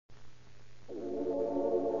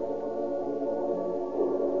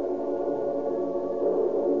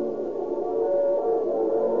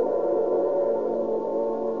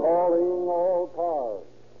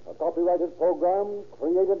copyrighted program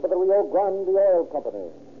created by the Rio Grande Oil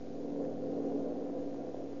Company.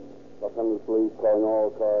 Los Angeles Police calling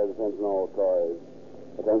all cars, attention all cars.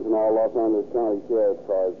 Attention all Los Angeles County Sheriff's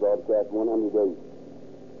cars, broadcast 108.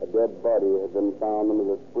 A dead body has been found under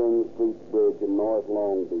the Spring Street Bridge in North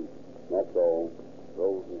Long Beach. That's all.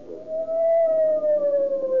 Rolls and says.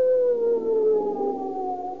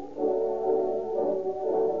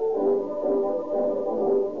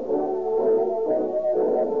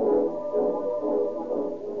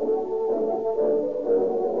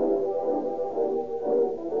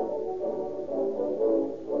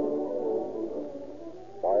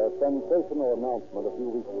 Sensational announcement a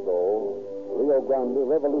few weeks ago, Rio Grande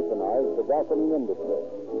revolutionized the gasoline industry.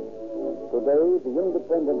 Today, the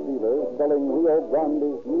independent dealers selling Rio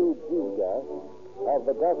Grande's new G-Gas have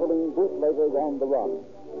the gasoline bootleggers on the run.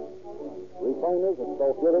 Refiners of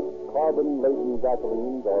sulfuric, carbon-laden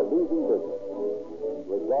gasolines are losing business,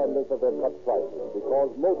 regardless of their cut prices, because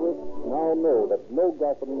motorists now know that no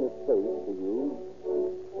gasoline is safe to use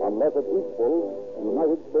unless it equals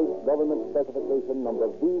United States government specification number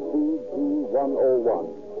VCG-101.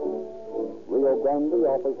 Rio Grande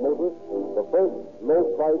offers motorists the first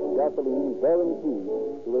low-price gasoline guaranteed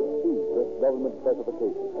to exceed this government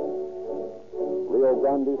specification. Rio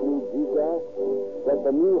Grande's new G-Gas sets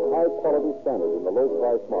a new high-quality standard in the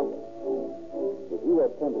low-price market. If you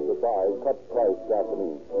are tempted to buy cut-price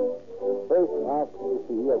gasoline, first ask to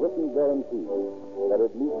see a written guarantee that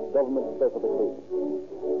it meets government specifications.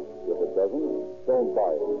 If it doesn't, don't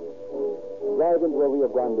buy it. Drive into a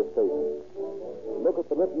Rio Grande station. Look at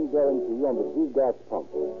the written guarantee on the G-Gas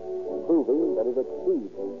pump, proving that it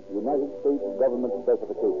exceeds United States government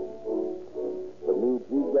specifications. The new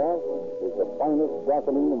G-Gas is the finest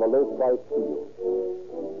gasoline in the low-price field.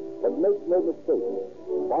 But make no mistake,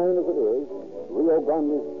 fine as it is, Rio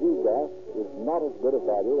Grande's G-Gas is not as good a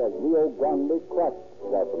value as Rio Grande cracked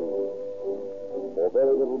gasoline. For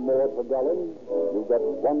very little more per gallon, you get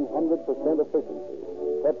 100% efficiency,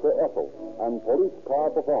 tetraethyl, and police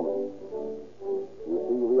car performance. You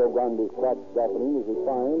see, Rio Grande's cracked gasoline is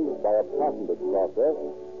refined by a patented process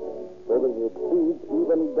so that it exceeds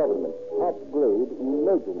even government top-grade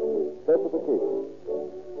emergency specifications.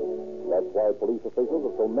 That's why police officials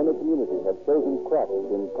of so many communities have chosen cracked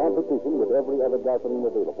in competition with every other gasoline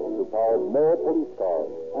available to power more police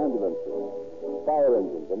cars, ambulances, fire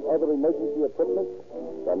engines, and other emergency equipment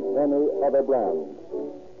than any other brand.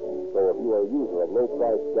 So if you are a user of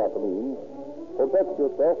low-priced gasoline, protect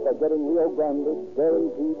yourself by getting Rio Grande's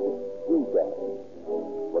guaranteed G-Gas.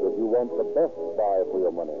 But if you want the best buy for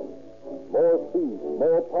your money, more speed,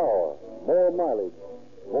 more power, more mileage,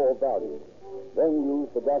 more value, then use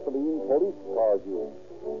the gasoline police cars use.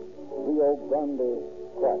 Rio Grande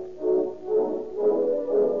Crack.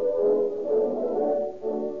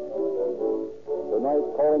 Tonight,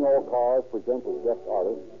 Calling All Cars presents as guest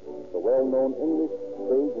artist the well-known English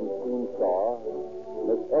stage and screen star,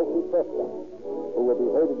 Miss Elsie Preston, who will be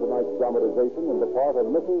heard in tonight's dramatization in the part of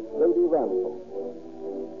Mrs. Sadie Ransom.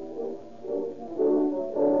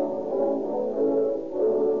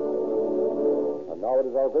 And now it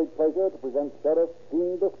is our great pleasure to present Sheriff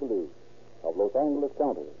Dean Bisbee of Los Angeles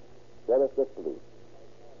County. Sheriff Bisbee.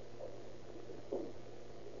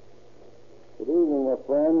 Good evening, my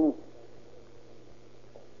friends.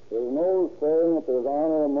 There's no saying that there's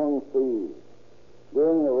honor among thieves.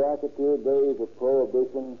 During the racketeer days of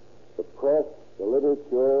Prohibition, the press, the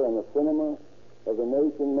literature, and the cinema of the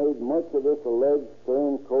nation made much of this alleged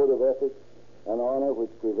stern code of ethics and honor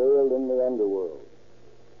which prevailed in the underworld.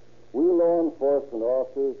 We law enforcement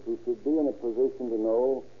officers who should be in a position to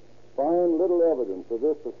know find little evidence of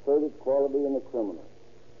this asserted quality in the criminal.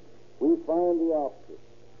 We find the opposite.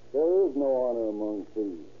 There is no honor among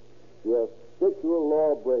thieves. Yes, habitual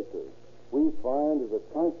lawbreaker we find is a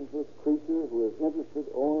conscienceless creature who is interested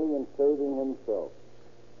only in saving himself.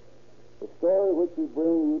 The story which we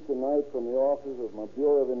bring you tonight from the office of my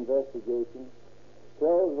Bureau of Investigation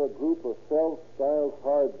tells of a group of self-styled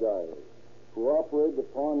hard guys who operated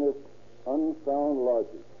upon this unsound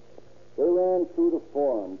logic. They ran true to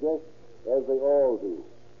form, just as they all do.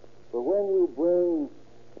 For when you bring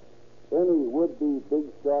any would-be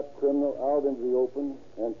big-shot criminal out into the open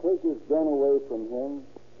and take his gun away from him,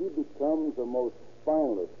 he becomes the most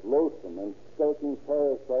spineless, loathsome, and skulking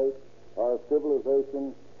parasite our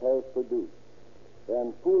civilization has produced,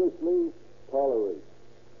 and foolishly tolerates.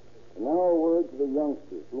 Now a word to the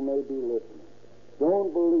youngsters who may be listening.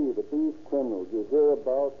 Don't believe that these criminals you hear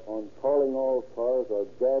about on Calling All Cars are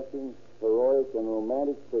dashing, heroic, and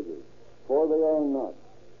romantic figures, for they are not.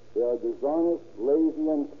 They are dishonest, lazy,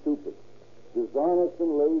 and stupid. Dishonest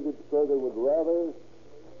and lazy because they would rather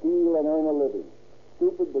steal and earn a living.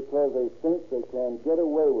 Stupid because they think they can get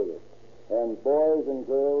away with it. And boys and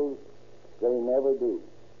girls, they never do.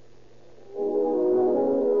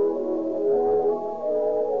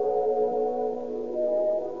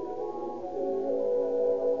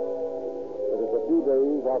 It is a few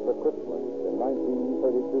days after Christmas in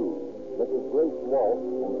 1932. Mrs. Grace Walsh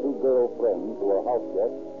and two girl friends who are house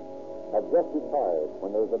guests have just retired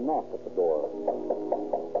when there's a knock at the door.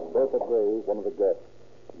 Bertha Gray, one of the guests,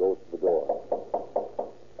 goes to the door.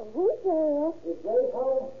 Who's there? Is Grace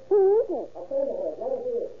home? Who is it? I'll say to her. Let her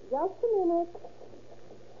hear. Just a minute.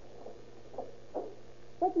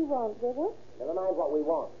 What do you want, River? Never mind what we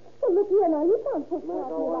want. Well, look here now. You can't push Make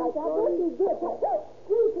past all me right, like that. Shorty. What you did?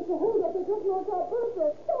 Please, it's a hold up. They took me off our Bertha.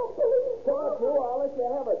 Stop, please. Stop, you. I'll let you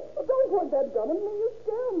have it. Oh, don't point that gun at me. You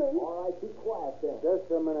scare me. All right, be quiet then.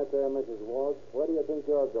 Just a minute there, Mrs. Walsh. Where do you think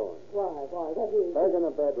you're going? Why, what is Back in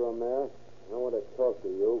the bedroom there. I want to talk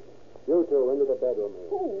to you. You two, into the bedroom here.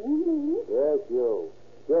 Who, me? Yes, you.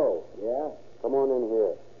 Joe. Yeah? Come on in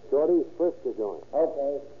here. Shorty, frisk the joint.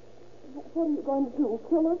 Okay. What are you going to do?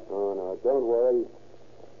 Kill us? Oh, no, don't worry.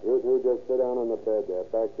 You two just sit down on the bed there,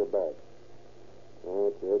 back to back.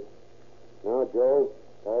 That's it. Now, Joe,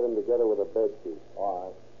 tie them together with a bed sheet. All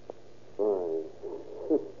right. Fine.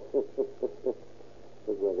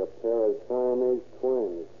 Looks like a pair of Siamese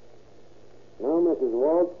twins. Now, Mrs.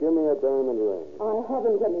 Walsh, give me a diamond ring. I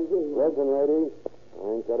haven't any ring. Listen, lady, I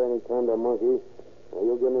ain't got any time to monkey. Now,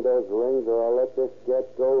 you give me those rings or I'll let this gat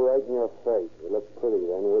go right in your face. You look pretty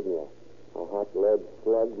then, wouldn't you? A hot lead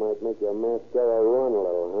slug might make your mascara run a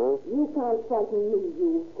little, huh? You can't frighten me,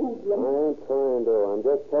 you hoodlum. I ain't trying to. I'm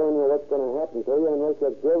just telling you what's going to happen to you unless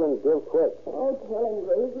you give and give quick. Oh, tell him,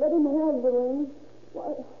 Grace. Let him have the ring. Why,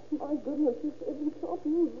 my goodness, if he shot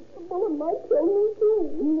you, the bullet might kill me, too.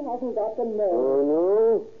 He hasn't got the nerve. Oh,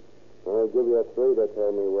 no? I'll give you three to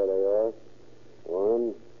tell me where they are.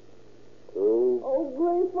 1, 2. Oh,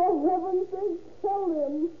 Grace, for heaven's sake, tell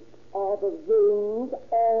him. Are the rings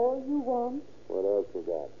all you want? What else you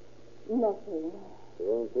got? Nothing. You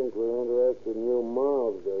don't think we're interested in you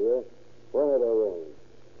mouths, do you? Where are the rings?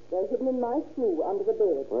 They're hidden in my shoe under the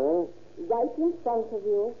bed. Where? Right in front of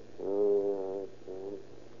you. Oh, yeah,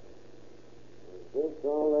 Is this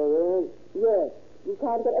all there is? Yes. You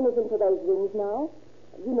can't get anything for those rings now.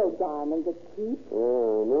 You know diamonds are cheap.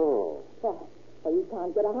 Yeah, I know. Well, you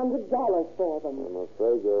can't get $100 for them. I'm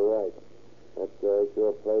afraid you're right. That guy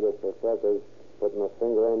sure played us for suckers, putting a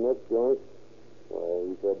finger on this joint. Well,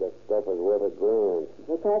 he said the stuff is worth $1,000.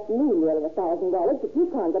 They cost me nearly $1,000, but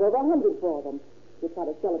you can't get over $100 for them. You try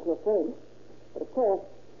to sell it to a friend. But, of course,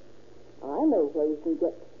 I know where you can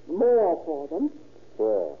get more for them.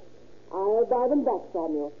 Where? I'll buy them back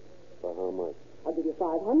from you. For how much? I'll give you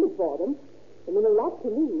 $500 for them. They mean a lot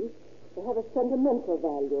to me. They have a sentimental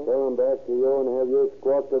value. Sell them back to you and have you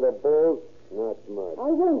squawk to the bulls? Not much.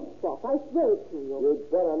 I won't stop. I swear it to you. You'd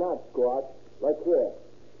better not, Squat. Look here.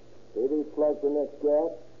 See these plugs in this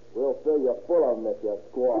gas? We'll fill you full of them if you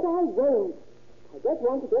But squawk. I won't. I just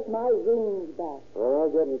want to get my rings back. Well,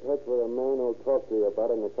 I'll get in touch with a man who'll talk to you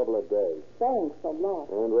about it in a couple of days. Thanks a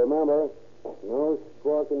lot. And remember, no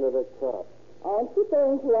squawking to the cops. Aren't you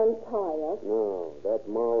going to untie us? No, that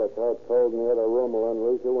moll that's out cold in the other room will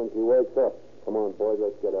unleash her when she wakes up. Come on, boys,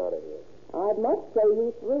 let's get out of here. I must say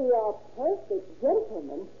you three are perfect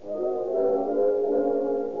gentlemen.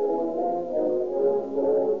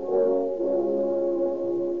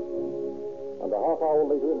 And a half hour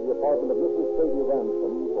later, in the apartment of Mrs. Sadie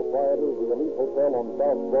Ransom, proprietor of the Elite Hotel on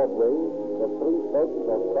South Broadway, the three thugs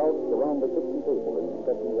are crouched around the kitchen table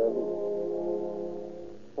inspecting their meal.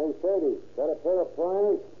 Hey, Sadie, got a pair of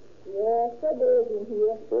pliers? Yes, there is in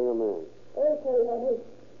here. Bring them in. Okay, honey.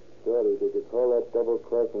 Daddy, did you call that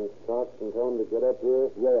double-crossing socks and tell him to get up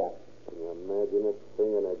here? Yeah. Can you imagine it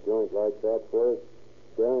singing a joint like that for us?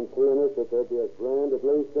 Guaranteeing us that there'd be $1,000 at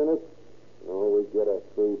least in it? No, we get a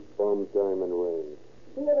 3 bum diamond ring.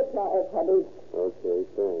 Here it is, honey. Okay,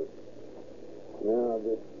 thanks. Now,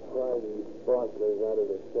 just pry these sparklers out of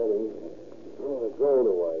the settings. Oh, the gold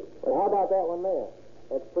away. Well, how about that one there?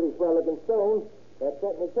 That's pretty swell-looking stone. That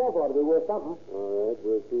set in itself ought to be worth something. All right,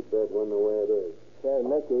 we'll keep that one the way it is. Say,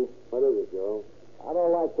 Mickey, What is it, Joe? I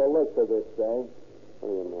don't like the looks of this thing. What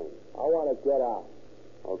do you mean? I want to get out.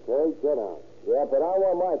 Okay, get out. Yeah, but I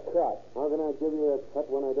want my cut. How can I give you a cut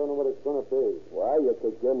when I don't know what it's going to be? Well, you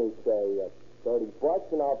could give me, say, $30,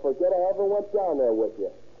 and I'll forget I ever went down there with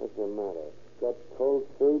you. What's the matter? Got cold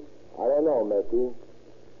feet? I don't know, Mickey.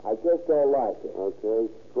 I just don't like it. Okay,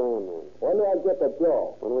 scram then. When do I get the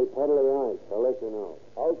dough? When we puddle the ice, I'll let you know.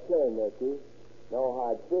 Okay, Mickey. No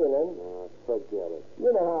hard feelings. Nah, forget it.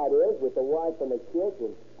 You know how it is with the wife and the kids,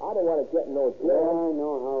 and I don't want to get in no Yeah, jam. I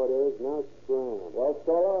know how it is. Now scram. Well,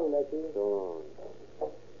 so long, Nicky. So long.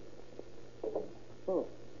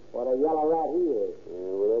 What a yellow rat he is.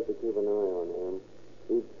 Yeah, we'll have to keep an eye on him.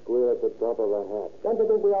 He's square at the top of a hat. Don't you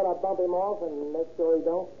think we ought to bump him off and make sure he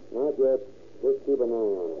don't? Not yet. Just keep an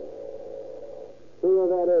eye on him. See who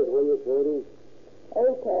that is, will you, Sadie?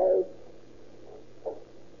 Okay.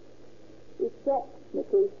 It's set,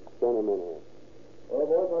 Mickey. Send him in here. Well,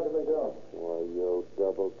 boys, how can we go? Why, you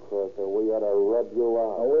double-crosser, we ought to rub you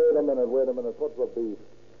Now, out. wait a minute. What's the beef?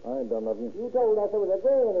 I ain't done nothing. You told us there was a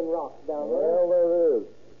grand in rocks down there. Well, there is.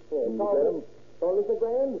 Here, You call get me. 'em? Told us a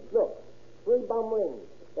grand? Look, 3 bum rings.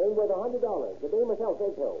 They ain't worth $100. The dame herself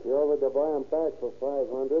said so. You offered to buy him back for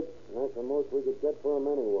 $500, and that's the most we could get for him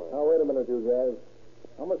anyway. Now, wait a minute, you guys.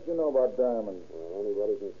 How much do you know about diamonds? Well,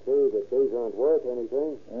 anybody can see that these aren't worth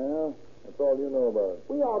anything. Yeah? That's all you know about it.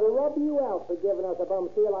 We ought to rub you out for giving us a bum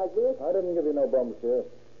steal like this. I didn't give you no bums here.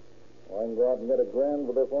 Well, I can go out and get a grand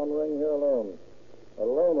for this one ring here alone. Let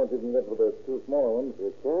alone what you can get for the 2 smaller ones.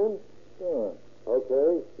 You can? Sure.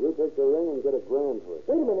 Okay, you take the ring and get a grand for it.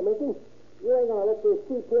 Wait a minute, Mickey. You ain't gonna let this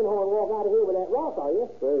cheap tin horn walk out of here with that rock, are you?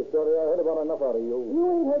 Say, Shorty, I heard about enough out of you. You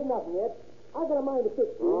ain't heard nothing yet. I got a mind to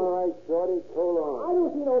fix you. All right, Shorty, cool I on.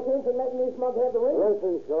 don't see no sense in letting this mug have the ring.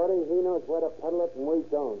 Listen, Shorty, he knows where to peddle it and we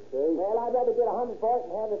don't, see? Well, I'd rather get 100 for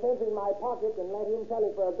it and have the cents in my pocket than let him sell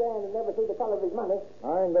it for a grand and never see the color of his money.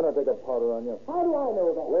 I ain't gonna take a powder on you. How do I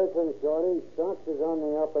know that? Listen, Shorty, Stocks is on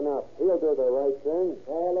the up and up. He'll do the right thing.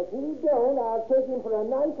 Well, if he don't, I'll take him for a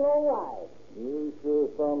nice long ride. You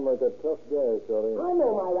sure sound like a tough guy, Shorty. I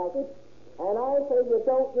know my racket, and I say you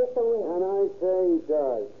don't get the ring. And I say he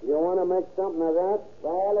does. You want to make something of that?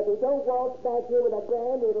 Well, if he don't waltz back here with a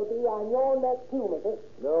grand, it'll be on your neck too, Mickey.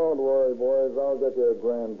 Don't worry, boys. I'll get you a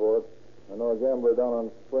grand for it. I know a gambler down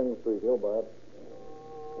on Spring Street. He'll buy it.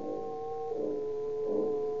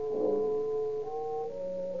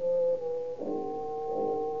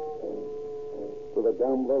 To the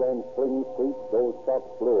gambler on Spring Street goes Stock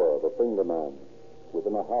Brewer, the finger man.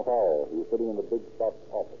 Within a half hour, he's sitting in the big stock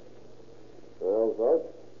office. Well, Stock,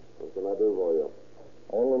 what can I do for you?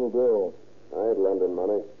 I want a little bill. I ain't lending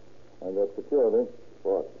money. I got security.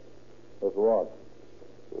 What? This rock.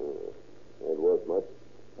 Ain't worth much.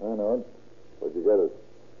 I know it. Where'd you get it?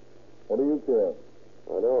 What do you care?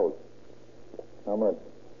 I don't. How much?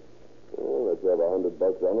 Well, let you have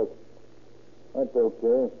 $100 on it. That's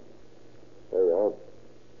okay. There you are.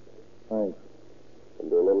 Thanks. Can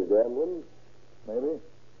do a little gambling? Maybe.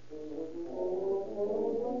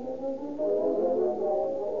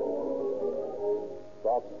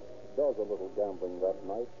 Stock does a little gambling that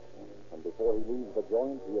night, and before he leaves the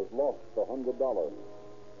joint, he has lost the $100.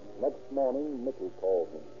 Next morning, Mickey calls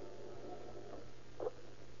him.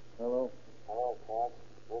 Hello? Hello, Stock.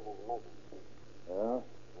 This is Mickey. Yeah?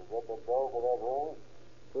 You get the dough for that ring?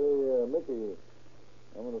 Say, Mickey,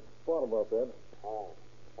 I'm in a spot about that. Oh,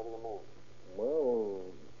 what do you mean? Well,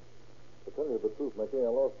 to tell you the truth, Mickey,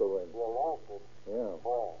 I lost the ring. You lost it? Yeah.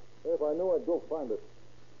 Where? If I knew, I'd go find it.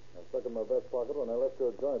 I stuck it in my vest pocket when I left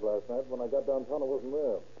your joint last night. When I got downtown, it wasn't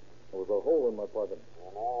there. There was a hole in my pocket.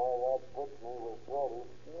 You know where that puts me with Shorty.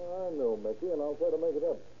 Yeah, I know, Mickey, and I'll try to make it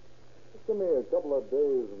up. Just give me a couple of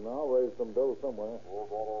days, and I'll raise some dough somewhere. You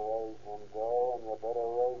better raise some dough, and you better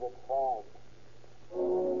raise it fast.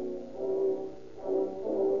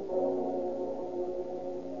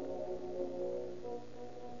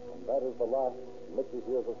 And that is the last Mickey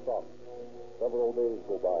hears of Stock. Several days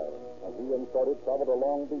go by, and he and Shorty travel to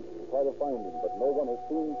Long Beach to try to find him, but no one has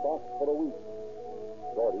seen Stock for a week.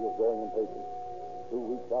 Shorty is growing impatient. 2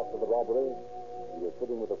 weeks after the robbery, he is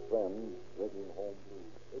sitting with a friend, drinking home brew.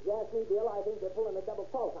 If you ask me, Bill, I think they're pulling a double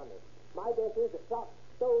cross on me. My guess is that Stock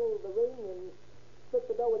stole the ring and split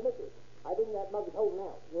the dough with Mickey. I think that mug is holding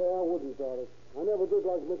out. Yeah, I wouldn't thought it. I never did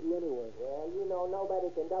like Mickey anyway. Well, you know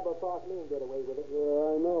nobody can double cross me and get away with it.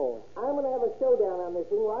 Yeah, I know. I'm going to have a showdown on this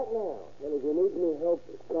thing right now. Well, if you need any help,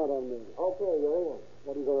 count on me. Okay, you're in.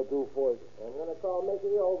 What are you going to do for it? I'm going to call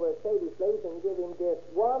Mickey over at Sadie's place and give him just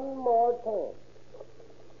one more chance.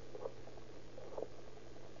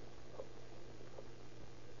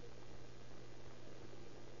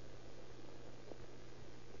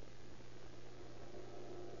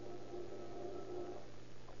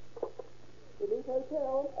 Did he take care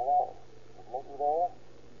of him? Is Mickey there?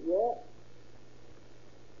 Yeah.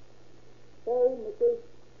 Hey, Mickey.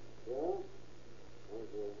 Yeah? Thank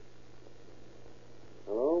you.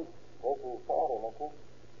 Hello? This is Shorty, Mickey.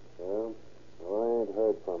 Yeah? Well, I ain't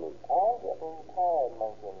heard from him. I'm getting tired,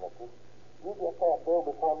 Mickey. You get that bill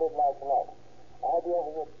before midnight tonight. I'll be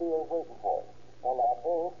over here at Field waiting for you. And I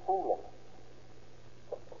ain't fooling.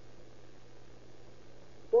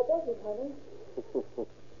 What was it, honey?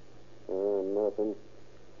 Nothing.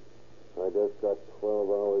 I just got 12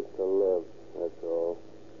 hours to live, that's all.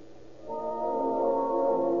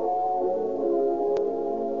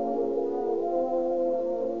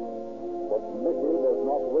 But Mickey does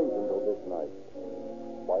not wait until this night.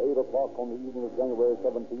 By 8 o'clock on the evening of January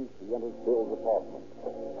 17th, he enters Bill's apartment.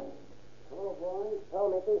 Oh, boy. Oh,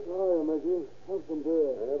 Mickey. Oh, Mickey. Something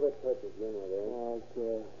good. I never touch it, you know that.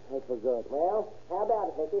 Okay. I forgot. Well, how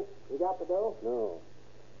about it, Mickey? You got the dough? No.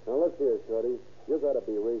 Now, look here, Shorty. You got to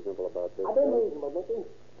be reasonable about this. I've been thing. reasonable, Mickey.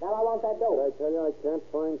 Now I want that Did dough. I tell you I can't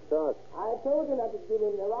find Sock? I told you not to give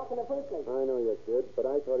him the rock in the first place. I know you did, but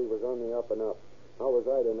I thought he was on the up and up. How was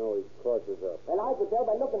I to know he crosses up? Well, I could tell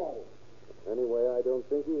by looking at him. Anyway, I don't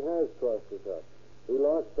think he has crossed us up. He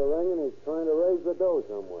lost the ring and he's trying to raise the dough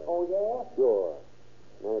somewhere. Oh, yeah? Sure.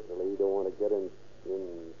 Naturally, he don't want to get in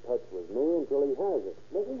touch with me until he has it.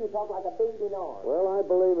 Mickey, you talk like a baby in arms. Well, I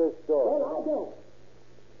believe his story. Well, I don't.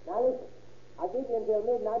 Now, listen. I'll give you until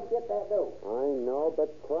midnight to get that dough. I know,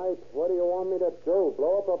 but Christ, what do you want me to do?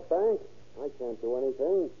 Blow up a bank? I can't do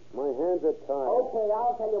anything. My hands are tied. Okay,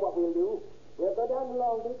 I'll tell you what we'll do. We'll go down to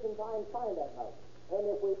Long Beach and try and find that house. And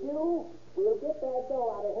if we do, we'll get that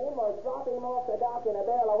dough out of him or drop him off the dock in a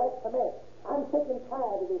barrel of wet cement. I'm sick and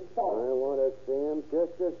tired of this story. I want to see him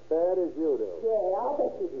just as bad as you do. Yeah, I'll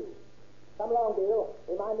bet you do. Come along, Bill.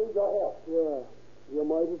 We might need your help. Yeah. You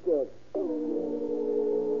might as well.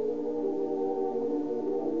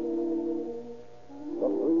 The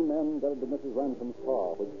three men get into Mrs. Ransom's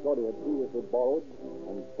car, which Shorty had previously borrowed,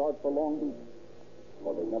 and start for Long Beach.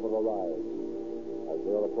 But they never arrive. As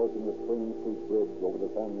they are approaching the Spring Street Bridge over the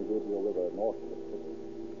San Gabriel River north of the city.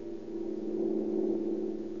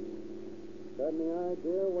 Got any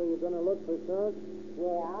idea where you're going to look for Sock?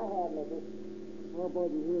 Yeah, I have, Mickey. How about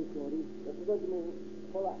you here, Shorty? This is good to me.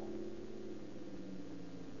 Pull up.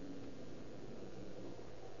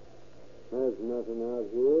 There's nothing out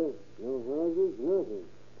here. No houses, nothing.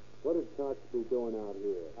 What did Sock be doing out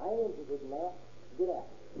here? I ain't interested in that. Get out.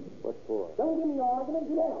 What for? Don't give me your argument.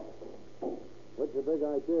 Get out. What's your big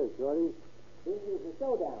idea, Shorty? This is the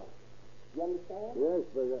showdown. You understand? Yes,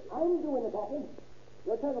 but... I'm doing the talking.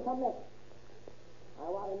 Your turn will come next. I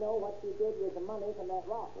want to know what you did with the money from that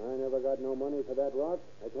rock. I never got no money for that rock.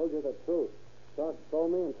 I told you the truth. Sock stole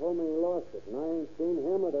me and told me he lost it, and I ain't seen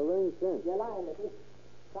him or the ring since. You're lying, Mickey.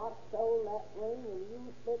 Sock stole that ring and you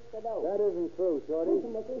split the dough. That isn't true, Shorty.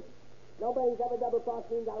 Listen, Mickey. Nobody's ever double-crossed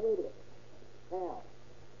me and got away with it. Now,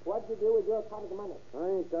 what'd you do with your cut of the money? I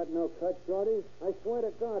ain't got no cut, Shorty. I swear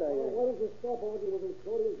to God I ain't. What is this stuff over with this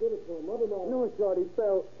Shorty? Give it to him. Mother, No, Shorty,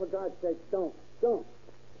 Bill, for God's sake, don't.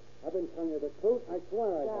 I've been telling you the truth. I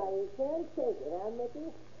swear I Now, don't. you can't take it, huh,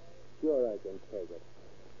 Mickey? Sure I can take it.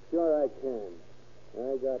 Sure I can.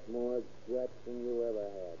 I got more guts than you ever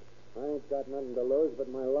had. I ain't got nothing to lose but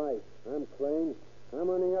my life. I'm clean. I'm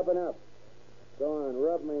on the up and up. Go on,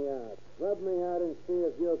 rub me out. Rub me out and see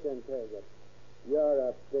if you can take it. You're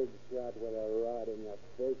a big shot with a rod in your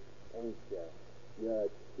face, ain't you? You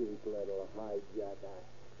cheap little hijacker.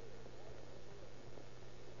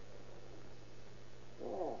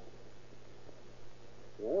 Yeah.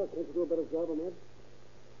 Well, can't you do a better job on that?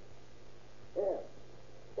 Here.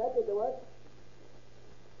 That did the work.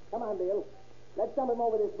 Come on, Bill. Let's dump him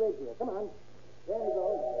over this bridge here. Come on. There he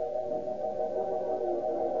goes.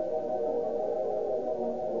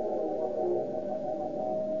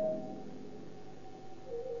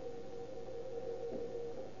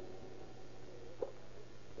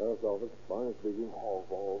 Sheriff's office. Barnes speaking.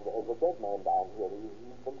 There's a dead man down here.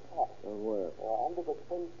 He's been shot. And where? Under the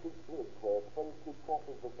Spring Street Bridge, where Spring Street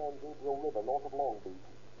crosses the San Gabriel River north of Long Beach.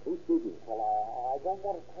 Who's speaking? Well, I don't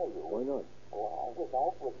want to tell you. Why not? Well, I was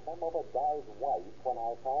out with some other guy's wife when I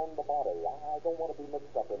found the body. I don't want to be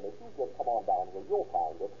mixed up in this. You just come on down here. You'll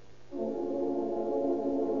find it.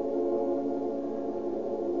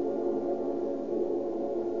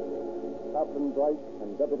 Captain Bright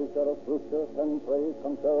and Deputy Sheriff Brewster, Fentrey,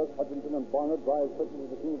 Contreras, Hutchinson, and Barnard drive quickly to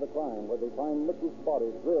the scene of the crime, where they find Mickey's body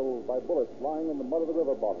drilled by bullets lying in the mud of the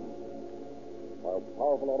river bottom. While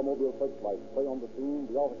powerful automobile searchlights play on the scene,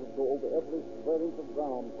 the officers go over every square inch of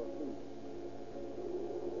ground for speed.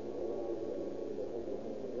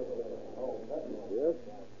 Yes?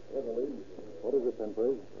 Yes, Lee. What is it,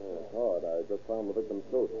 Fentrey? It's hard. I just found the victim's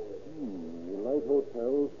coat. The Light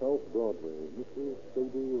Hotel, South Broadway. Mr.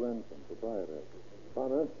 Sadie Ransom, proprietor.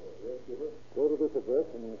 Connor? Yes, Skipper? Go to this address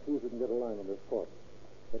and see if you can get a line on this corpse.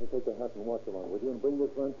 Better take the hat and watch along with you and bring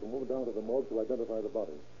this Ransom move down to the morgue to identify the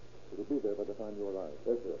body. It'll be there by the time you arrive.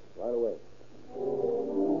 Yes, sir. Right away.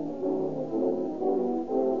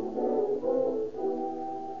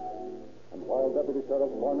 And while Deputy Sheriff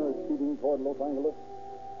Warner is speeding toward Los Angeles,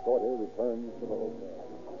 Shorty returns to the hotel.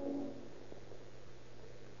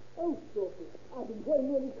 Oh, Shorty, I've been going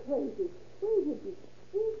nearly crazy. Where is it?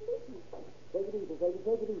 Where's Mickey? Take it easy, baby.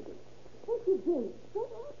 Take it easy. What you doing? What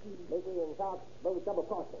happened? Mickey and Doc both double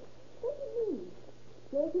crossing. What do you mean?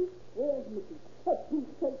 Shorty, where's Mickey? For Pete's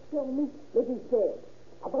sake, tell me. Mickey's dead.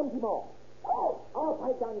 I bumped him off. Oh! I'll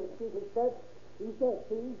pipe down your stupid skirt. He's dead,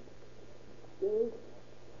 see? Dead?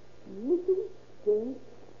 Mickey? Dead?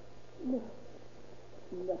 No.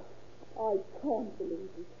 No. I can't believe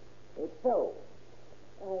it. It's so.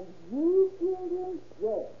 And you killed him?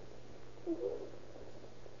 Yes.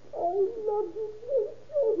 I love you so,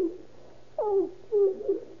 Shorty. Oh,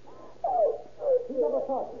 goodness. Oh, He double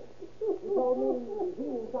crossed me. He told me he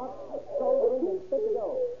and Doc stole the ring and spit the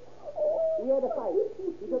dough. We had a fight.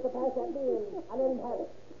 He took a pass at me and I let him have it.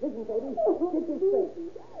 Listen, baby, get this straight.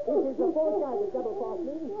 This is the fourth guy that double-crossed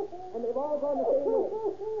me, and they've all gone the same way.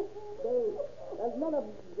 There's none of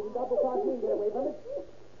them double-crossed me and get away from it.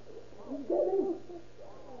 You get me?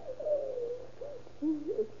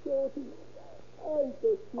 Shorty, I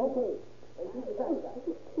just... Okay, and keep the traffic up.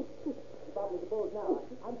 You probably suppose now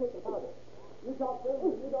I'm taking powder. You talk to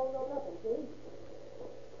him, you don't know nothing, see?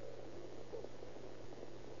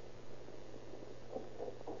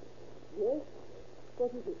 Yes?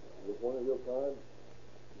 What is it? Is this one of your cards?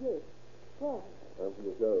 Yes. Why? I'm from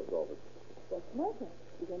the sheriff's office. What's the matter?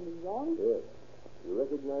 Is anything wrong? Yes. You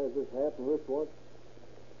recognize this hat and wristwatch?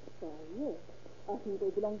 Why, yes. I think they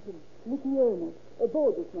belong to Mickey Erner,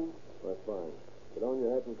 aboard this man. That's fine. Put on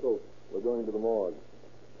your hat and coat. We're going to the morgue.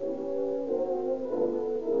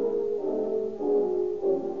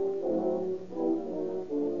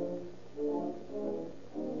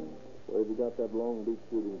 Where'd you got that Long Beach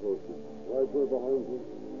shooting posted? Right there behind you.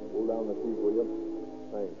 Pull down the sheet, will you?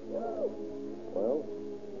 Thanks. Well,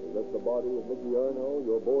 is that the body of Mickey Arno,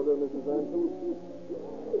 your boarder, Mrs. Ransom?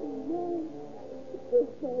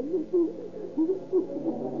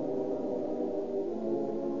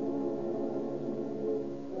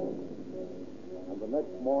 And the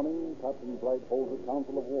next morning, Captain Blight holds a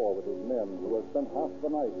council of war with his men, who have spent half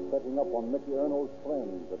the night setting up on Mickey Arno's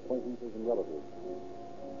friends, acquaintances, and relatives.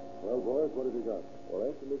 Well, boys, what have you got? Well,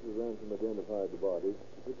 after Mrs. Ransom identified the body,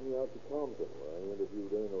 she took me out to Compton, where I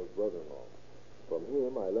interviewed Erno's brother-in-law. From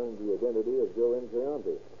him, I learned the identity of Joe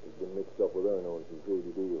Entriante, who's been mixed up with Erno in some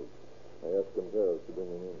shady deals. I asked Contreras to bring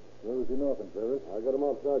him in. Where is he now, Contreras? I got him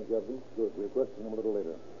outside, Captain. Good. We'll question him a little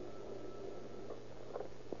later.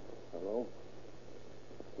 Hello?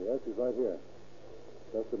 Yes, he's right here.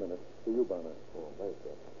 Just a minute. To you, Bonner. Oh, thanks,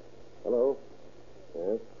 sir. Hello?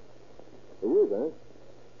 Yes? He is, eh?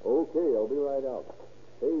 Okay, I'll be right out.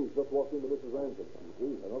 Hey, he's just walked into Mrs. Ransom.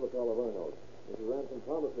 Another fellow of Erno's. Mrs. Ransom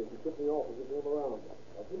promised me she'd tip me off as he came around.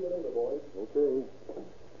 I'll see you later, boys. Okay.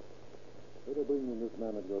 Better bring me this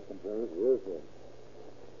man of yours, Contreras. Yes, sir.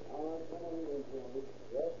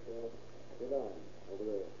 Yes, sir. Sit down. Over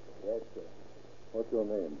there. Yes, sir. What's your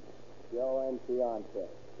name? Joe Entriante.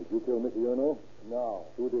 Did you kill Mickey Erno? No.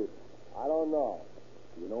 Who did? I don't know.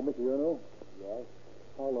 You know Mickey Erno? Yes.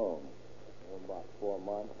 How long? About 4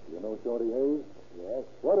 months. You know Shorty Hayes? Yes.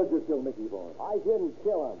 What did you kill Mickey for? I didn't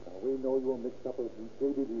kill him. Now, we know you were mixed up in some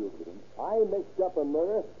shady deals with him. I ain't mixed up in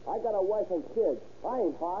murder. I got a wife and kids. I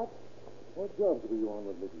ain't hot. What jobs were you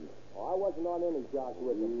on with Mickey? Oh, I wasn't on any jobs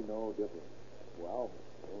with him. We know different. Well,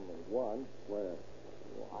 only one. Where?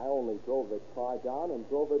 Well, I only drove the car down and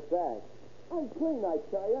drove it back. I'm clean, I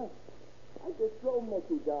tell you. I just drove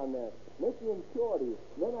Mickey down there. Mickey and Shorty.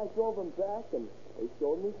 Then I drove him back, and they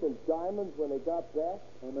showed me some diamonds when they got back.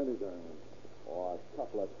 How many diamonds? Oh, a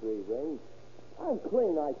couple of 3 rings. I'm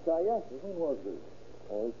clean, I tell you. When was this?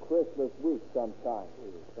 Oh, Christmas week sometime.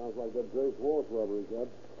 Sounds like that Grace Walsh robbery, Cap.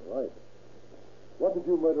 Right. What did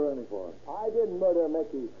you murder Ernie for? I didn't murder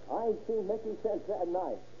Mickey. I ain't seen Mickey since that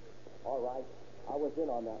night. All right. I was in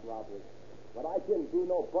on that robbery. But I didn't do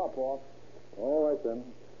no bump off. All right, then.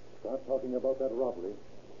 Start talking about that robbery.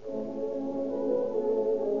 And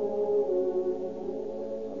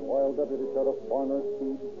while Deputy Sheriff Barner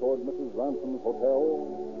speeds toward Mrs. Ransom's hotel,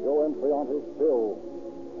 Joe Entriante still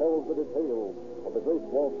tells the details of the Grace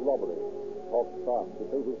Walsh robbery. Talks fast to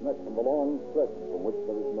save his neck from the long stretch from which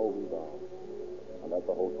there is no rebound. And at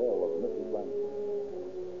the hotel of Mrs. Ransom.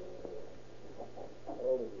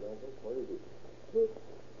 Hello, Mrs. Ransom. Where is he?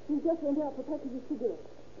 He just went out for a package of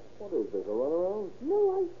cigarettes. What is this, a runaround?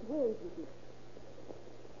 No, I swear it isn't.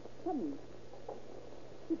 Come in.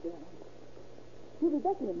 Sit down. He'll be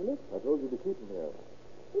back in a minute. I told you to keep him here.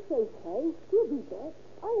 It's okay. He'll be back.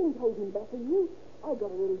 I ain't holding back on you. I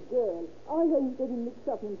got a little girl. I ain't getting mixed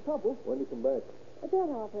up in trouble. When do you come back? About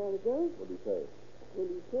half hour ago. What did he say? Well,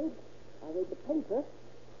 he said, I read the paper,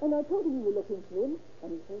 and I told him you were looking for him, and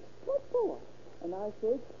he said, what for? And I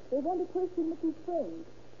said, they want to question Mickey's friend.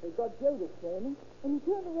 They got Joe this morning, and he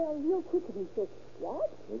turned around real quick and he said, what?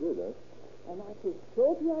 They did, eh? And I said,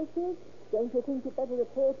 Shorty, I said, don't you think you'd better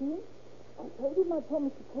report him? I told him I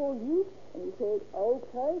promised to call you, and he said,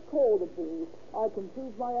 okay, call the bull. I can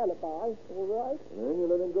prove my alibi, all right? And then you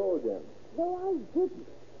let him go again. No, I didn't.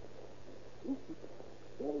 Listen,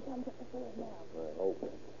 here he comes up the stairs now. I hope.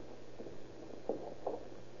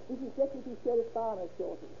 This is Deputy Sheriff Barner,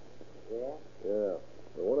 Shorty. Yeah? Yeah.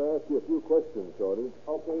 I want to ask you a few questions, Shorty.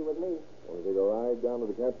 Okay with me. Want to take a ride down to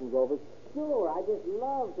the captain's office? Sure, I just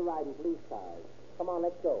love to ride in police cars. Come on,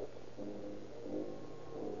 let's go.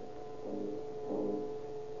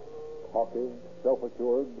 Cocky,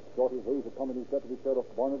 self-assured, Shorty Hayes accompanies Deputy Sheriff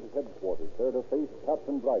Barner to headquarters, there to face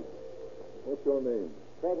Captain Bright. What's your name?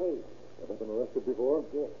 Fred Hayes. Ever been arrested before?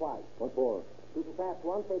 Yes, twice. What for? Shooting fast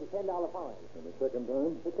once, paid a $10 fine. And the second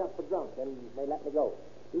time? Picked up for drunk, then they let me go.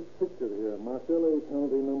 This picture here, Marcellus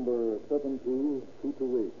County number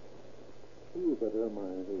 72228. Who is that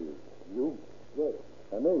Ermine Hayes? You? Yes.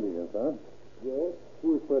 An alias, huh? Yes?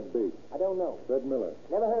 Who is Fred Bates? I don't know. Fred Miller.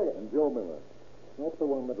 Never heard it. And Joe Miller. Not the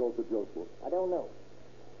one that wrote the joke book. I don't know.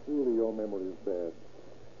 Really, your memory is bad.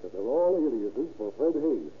 But they're all aliases for Fred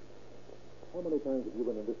Hayes. How many times have you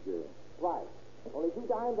been in this jail? Twice. Only 2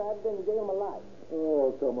 times I've been in jail in my life.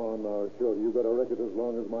 Oh, come on now, Shorty. You've got a record as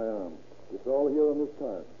long as my arm. It's all here on this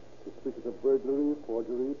card. Suspicious of burglary,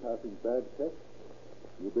 forgery, passing bad checks.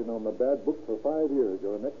 You've been on the bad books for 5 years.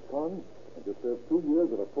 You're an ex-con, and you served 2 years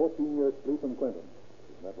of a 14-year sleep in Clinton.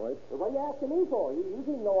 Isn't that right? But what are you asking me for? You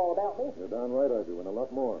seem to know all about me. You're darn right I do, and a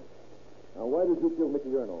lot more. Now, why did you kill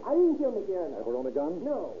Mickey Erno? I didn't kill Mickey Erno. Ever own a gun?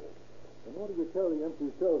 No. Then what do you carry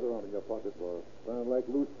empty shells around in your pocket for? Sound like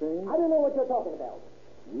loose change? I don't know what you're talking about.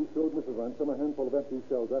 You showed Mrs. Ransom a handful of empty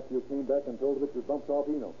shells after you came back and told her that you bumped off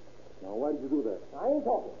Eno. Now, why did you do that? I ain't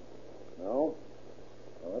talking. No?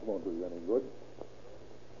 Well, that won't do you any good.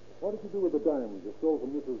 What did you do with the diamonds you stole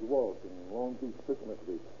from Mrs. Walsh in Long Beach Christmas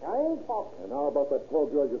week? I ain't talking. And how about that poor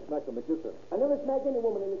girl you smacked in the kisser? I never smacked any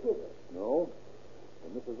woman in the kisser. No?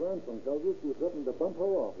 And Mrs. Ransom tells us you threatened to bump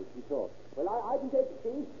her off if she talked. Well, I can take the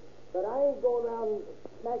Chief, but I ain't going around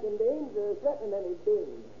smacking dames or threatening any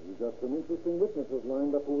dames. You got some interesting witnesses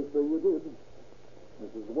lined up who will say you did.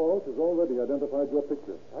 Mrs. Walsh has already identified your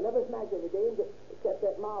picture. I never smacked any dames except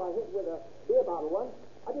that ma I hit with a beer bottle once.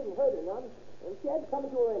 I didn't hurt her none, and she had to come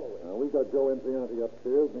to her anyway. Now, we got Joe Incianti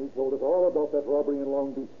upstairs, and he told us all about that robbery in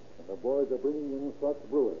Long Beach. And the boys are bringing in Scotch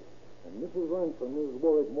Brewer. And Mrs. Ransom is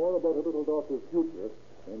worried more about her little daughter's future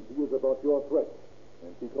than she is about your threat.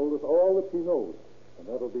 And she told us all that she knows. And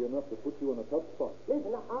that'll be enough to put you in a tough spot. Listen,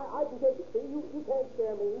 I can take it, see? You can't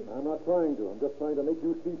scare me. I'm not trying to. I'm just trying to make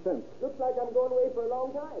you see sense. Looks like I'm going away for a long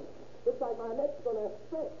time. Looks like my neck's going to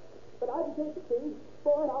stretch. But I can take it, see?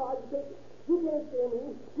 Boy, how I can take it. You can't scare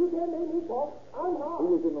me. You can't make me talk. I'm hard.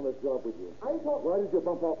 Who was in on this job with you? I ain't talking. Why did you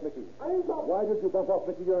bump off Mickey? I ain't talking. Why did you bump off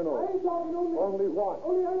Mickey Erno? I ain't talking only. Only what?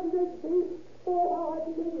 Only I can take it, see? Boy, how I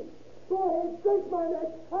can take it. Go ahead, stretch my neck.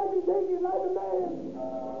 I can take it like a man.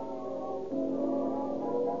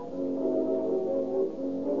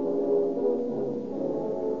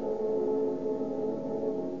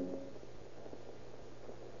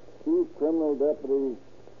 Chief Criminal Deputy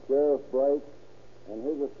Sheriff Bright and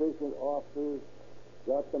his assistant officers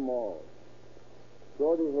got them all.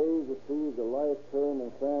 Shorty Hayes received a life term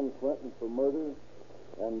in San Quentin for murder,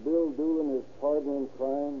 and Bill Doolin, his partner in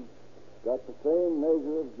crime, got the same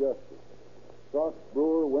measure of justice. Scotch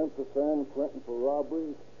Brewer went to San Quentin for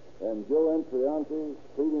robbery, and Joe Incianti,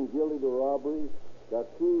 pleading guilty to robbery, got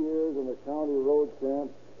 2 years in the county road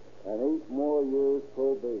camp and 8 more years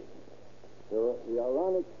probation. The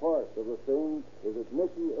ironic part of the thing is that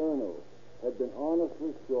Mickey Erno had been honest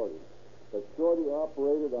with Shorty, but Shorty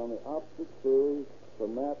operated on the opposite theory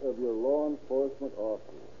from that of your law enforcement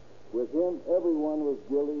officers. With him, everyone was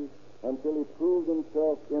guilty until he proved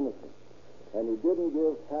himself innocent, and he didn't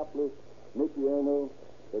give hapless Mickey Erno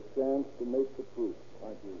the chance to make the proof.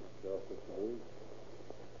 Thank you, Justice Hayes.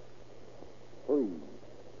 3.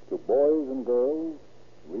 To boys and girls,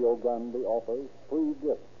 Rio Grande offers free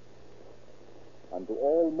gifts. And to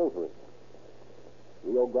all motorists,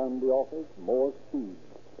 Rio Grande offers more speed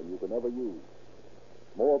than you can ever use,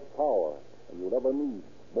 more power than you'll ever need,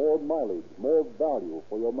 more mileage, more value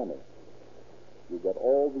for your money. You get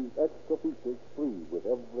all these extra features free with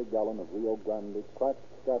every gallon of Rio Grande cracked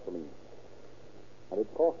gasoline. And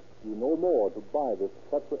it costs you no more to buy this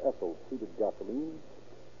tetraethyl-treated gasoline,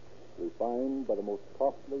 refined by the most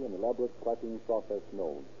costly and elaborate cracking process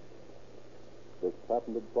known. This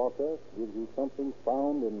patented process gives you something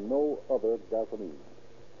found in no other gasoline.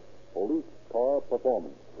 Police car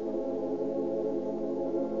performance.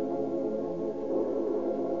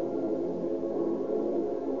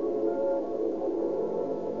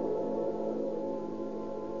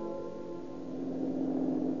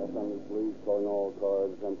 Los Angeles Police calling all cars,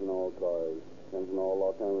 attention all cars. Attention all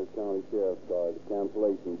Los Angeles County Sheriff's cars.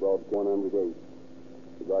 Cancellation broadcast 108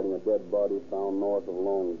 regarding a dead body found north of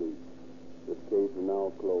Long Beach. This case is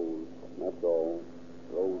now closed. That's all.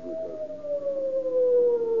 Closed and closed.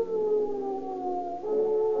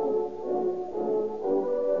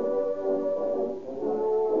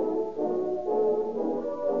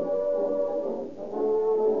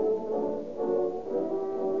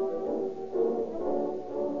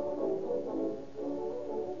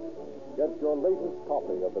 Get your latest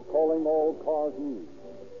copy of the Calling All Cars News,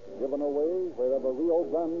 given away wherever Rio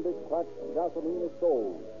Grande cracked gasoline is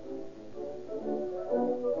sold.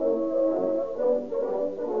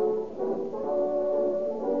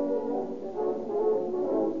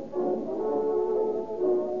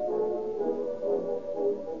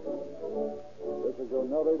 This is your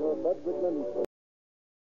narrator, Frederick Lindsay.